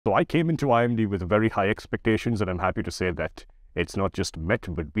So I came into IMD with very high expectations, and I'm happy to say that it's not just met,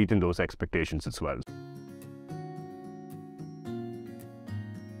 but beaten those expectations as well.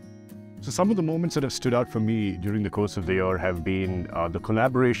 So some of the moments that have stood out for me during the course of the year have been the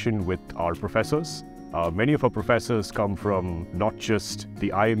collaboration with our professors. Many of our professors come from not just the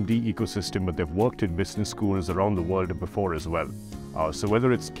IMD ecosystem, but they've worked in business schools around the world before as well. So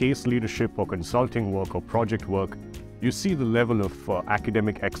whether it's case leadership or consulting work or project work, you see the level of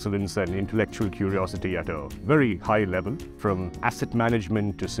academic excellence and intellectual curiosity at a very high level, from asset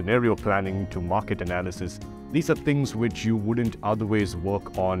management to scenario planning to market analysis. These are things which you wouldn't otherwise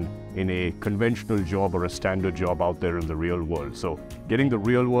work on in a conventional job or a standard job out there in the real world. So getting the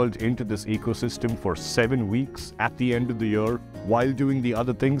real world into this ecosystem for 7 weeks at the end of the year while doing the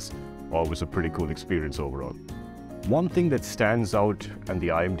other things was a pretty cool experience overall. One thing that stands out in the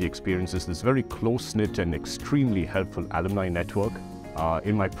IMD experience is this very close-knit and extremely helpful alumni network.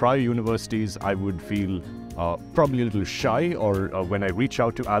 In my prior universities, I would feel probably a little shy, or when I reach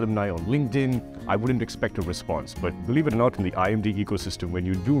out to alumni on LinkedIn, I wouldn't expect a response. But believe it or not, in the IMD ecosystem, when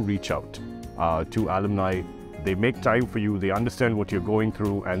you do reach out to alumni, they make time for you, they understand what you're going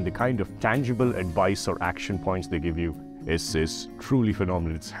through, and the kind of tangible advice or action points they give you is truly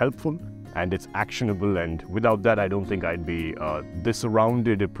phenomenal. It's helpful and it's actionable, and without that, I don't think I'd be this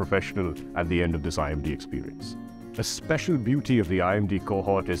rounded a professional at the end of this IMD experience. A special beauty of the IMD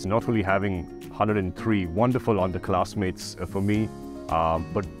cohort is not only having 103 wonderful underclassmates for me,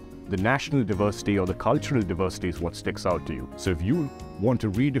 but the national diversity or the cultural diversity is what sticks out to you. So if you want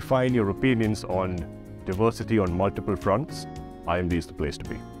to redefine your opinions on diversity on multiple fronts, IMD is the place to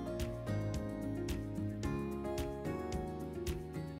be.